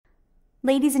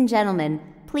Ladies and gentlemen,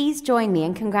 please join me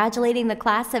in congratulating the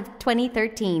class of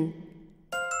 2013.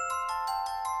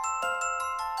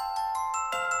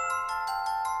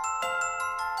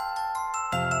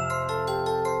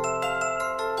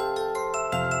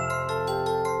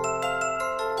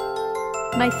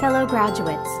 My fellow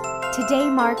graduates, today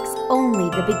marks only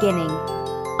the beginning.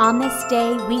 On this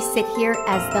day, we sit here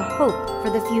as the hope for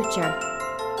the future.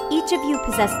 Each of you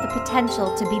possess the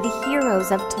potential to be the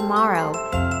heroes of tomorrow.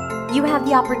 You have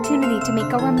the opportunity to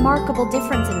make a remarkable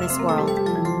difference in this world.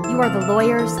 You are the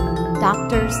lawyers,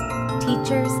 doctors,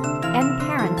 teachers, and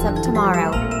parents of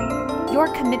tomorrow. Your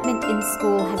commitment in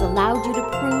school has allowed you to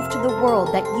prove to the world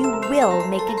that you will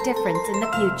make a difference in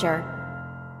the future.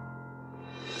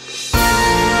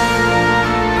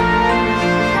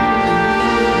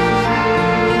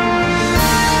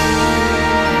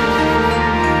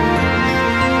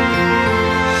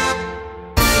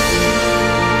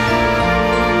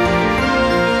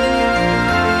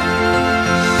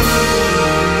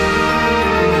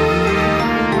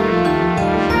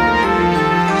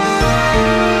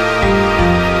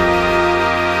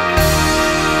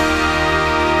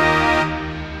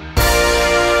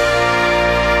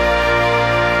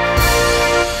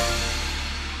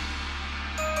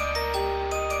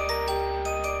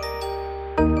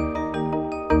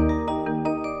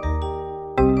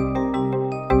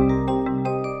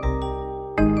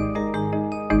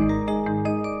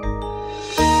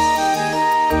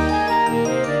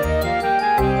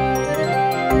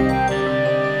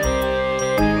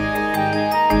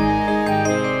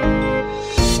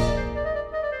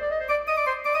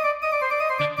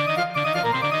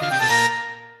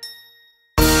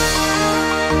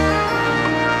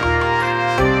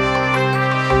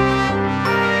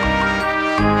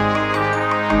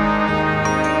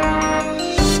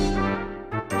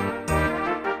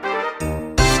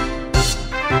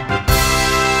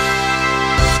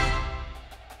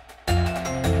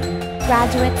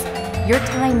 Graduates, your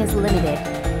time is limited.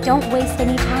 Don't waste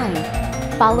any time.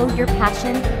 Follow your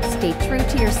passion, stay true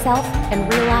to yourself,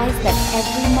 and realize that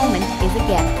every moment is a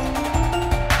gift.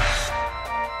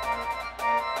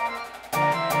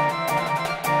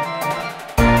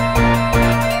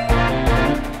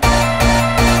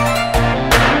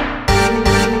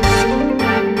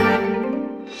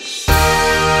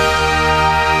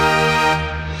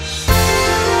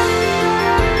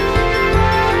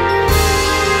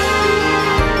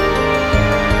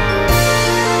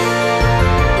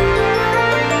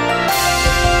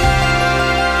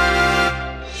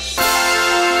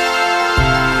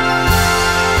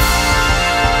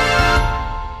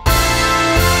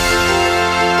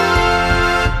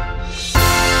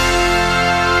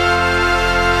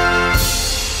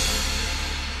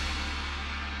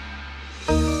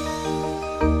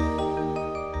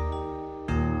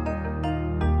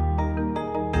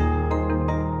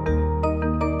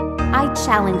 I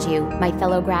challenge you, my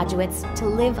fellow graduates, to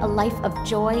live a life of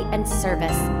joy and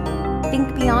service.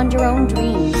 Think beyond your own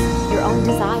dreams, your own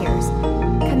desires.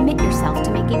 Commit yourself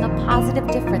to making a positive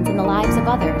difference in the lives of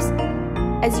others.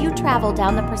 As you travel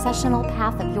down the processional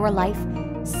path of your life,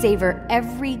 savor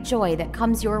every joy that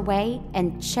comes your way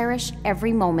and cherish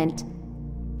every moment.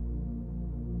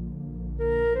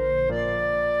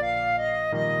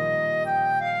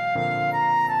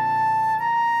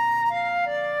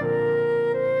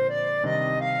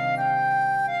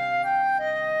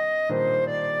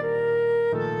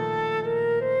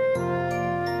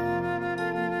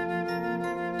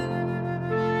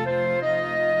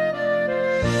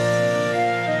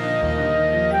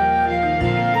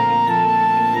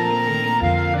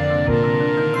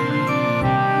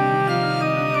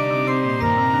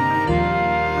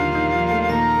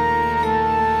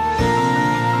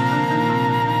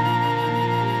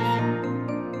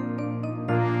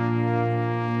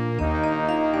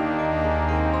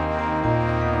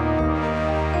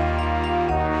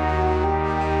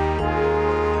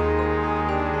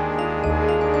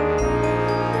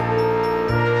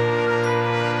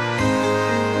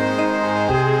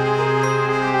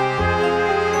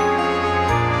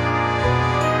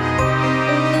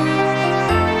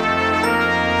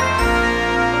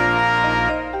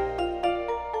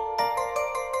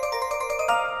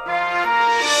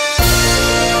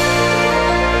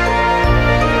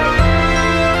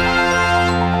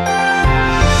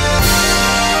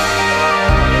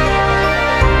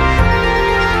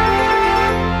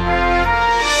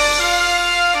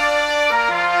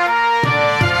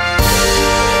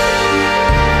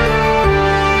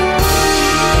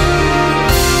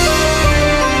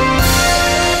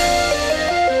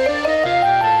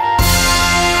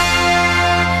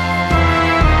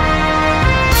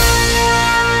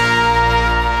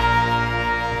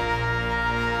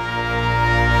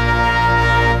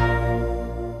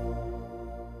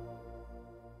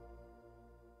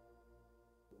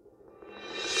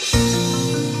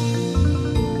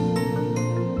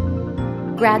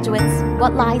 Graduates,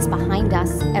 what lies behind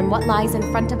us and what lies in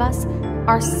front of us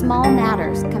are small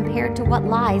matters compared to what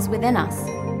lies within us.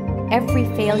 Every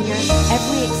failure,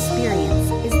 every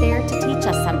experience is there to teach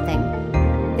us something.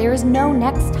 There is no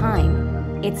next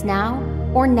time. It's now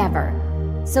or never.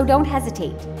 So don't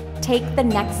hesitate. Take the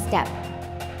next step.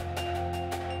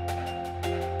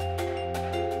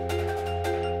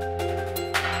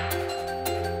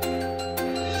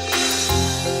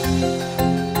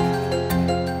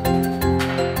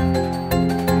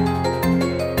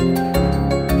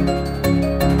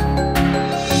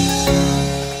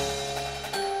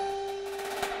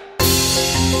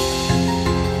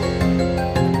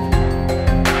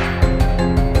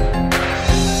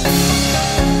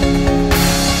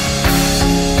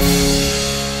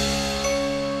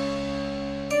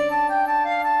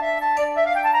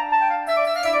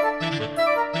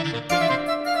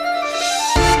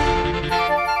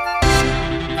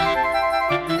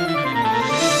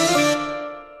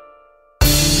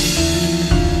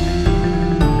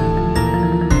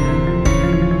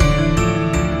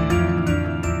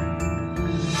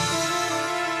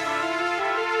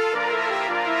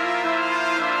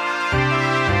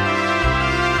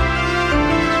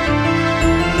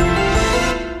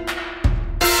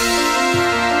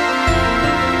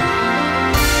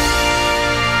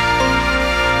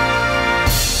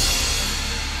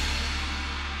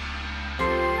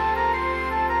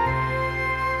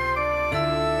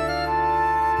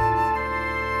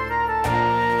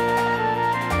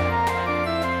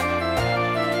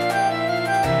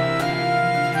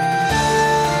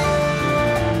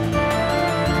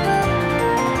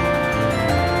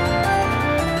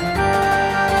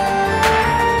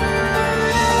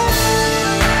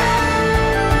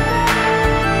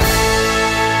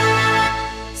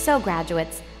 So,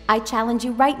 graduates, I challenge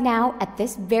you right now at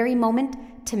this very moment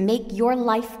to make your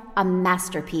life a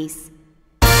masterpiece.